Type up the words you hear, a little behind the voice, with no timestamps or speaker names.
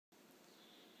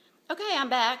Okay, I'm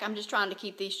back. I'm just trying to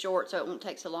keep these short so it won't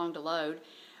take so long to load.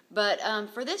 But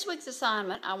for this week's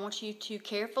assignment, I want you to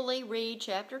carefully read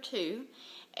Chapter 2.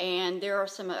 And there are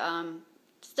some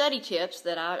study tips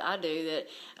that I do that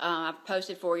I've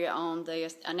posted for you on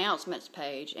the announcements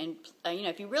page. And,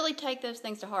 if you really take those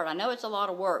things to heart, I know it's a lot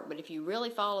of work, but if you really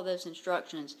follow those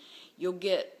instructions, you'll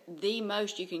get the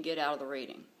most you can get out of the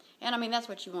reading. And, that's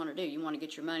what you want to do. You want to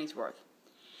get your money's worth.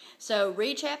 So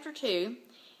read Chapter 2.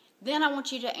 Then I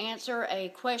want you to answer a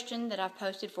question that I've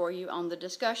posted for you on the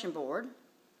discussion board.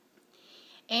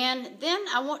 And then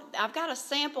I've got a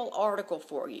sample article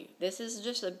for you. This is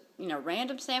just a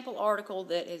random sample article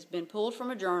that has been pulled from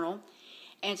a journal.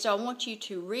 And so I want you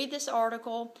to read this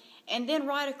article and then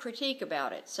write a critique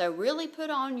about it. So really put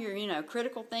on your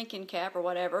critical thinking cap or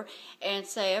whatever and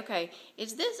say, okay,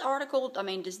 is this article,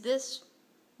 does this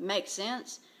make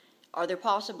sense? Are there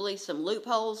possibly some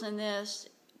loopholes in this?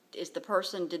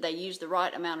 Did they use the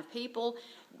right amount of people?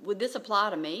 Would this apply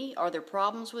to me? Are there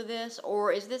problems with this?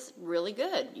 Or is this really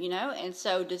good, And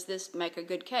so does this make a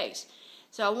good case?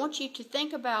 So I want you to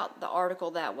think about the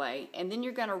article that way, and then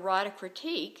you're going to write a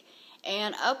critique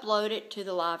and upload it to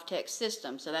the LiveText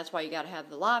system. So that's why you got to have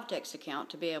the LiveText account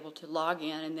to be able to log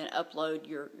in and then upload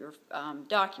your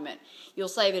document. You'll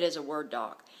save it as a Word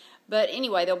doc. But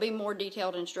anyway, there'll be more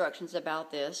detailed instructions about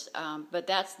this, but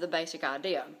that's the basic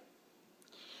idea.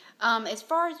 As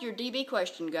far as your DB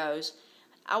question goes,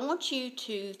 I want you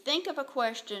to think of a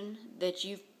question that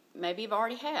you've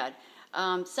already had,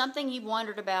 something you've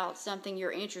wondered about, something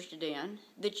you're interested in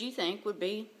that you think would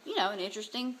be, an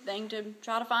interesting thing to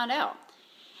try to find out.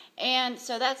 And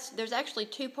so there's actually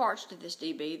two parts to this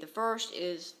DB. The first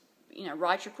is,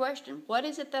 write your question. What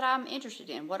is it that I'm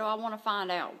interested in? What do I want to find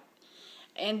out?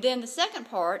 And then the second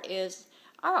part is,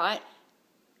 all right,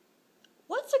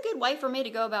 what's a good way for me to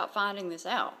go about finding this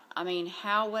out?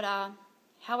 How would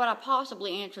I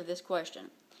possibly answer this question?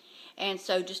 And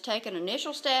so just take an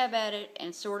initial stab at it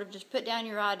and sort of just put down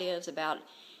your ideas about,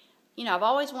 I've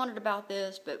always wondered about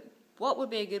this, but what would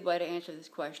be a good way to answer this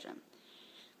question?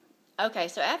 Okay,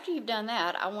 so after you've done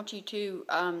that, I want you to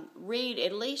read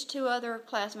at least 2 other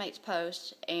classmates'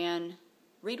 posts and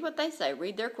read what they say,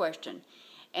 read their question,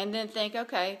 and then think,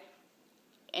 okay,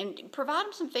 and provide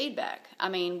them some feedback.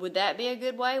 Would that be a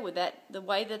good way? The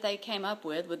way that they came up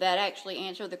with, would that actually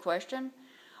answer the question?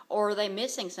 Or are they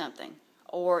missing something?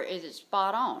 Or is it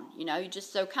spot on?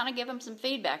 So kind of give them some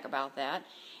feedback about that.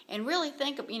 And really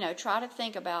try to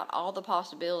think about all the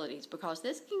possibilities, because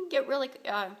this can get really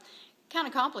kind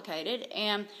of complicated.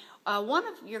 And one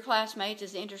of your classmates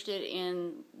is interested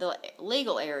in the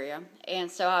legal area,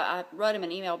 and so I wrote him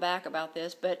an email back about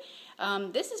this, but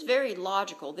this is very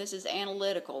logical. This is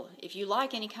analytical. If you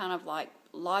like any kind of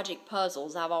logic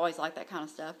puzzles, I've always liked that kind of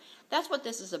stuff, that's what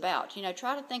this is about.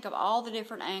 Try to think of all the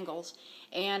different angles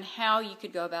and how you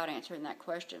could go about answering that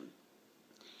question.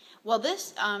 Well,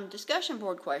 this discussion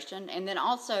board question, and then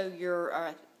also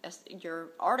your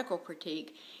article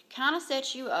critique, kind of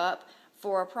sets you up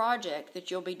for a project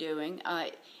that you'll be doing.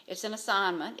 It's an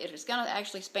assignment. It's going to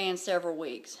actually span several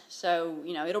weeks. So,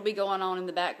 it'll be going on in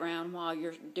the background while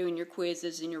you're doing your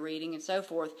quizzes and your reading and so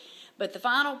forth. But the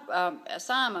final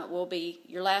assignment will be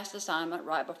your last assignment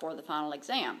right before the final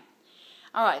exam.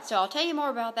 All right, so I'll tell you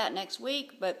more about that next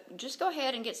week, but just go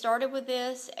ahead and get started with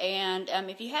this. And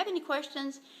if you have any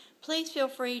questions, please feel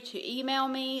free to email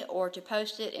me or to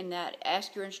post it in that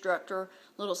Ask Your Instructor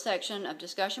little section of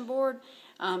discussion board.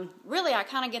 Really, I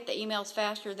kind of get the emails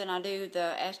faster than I do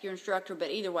the Ask Your Instructor,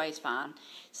 but either way is fine.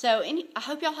 So I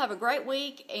hope y'all have a great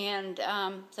week, and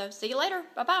so see you later.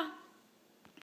 Bye-bye.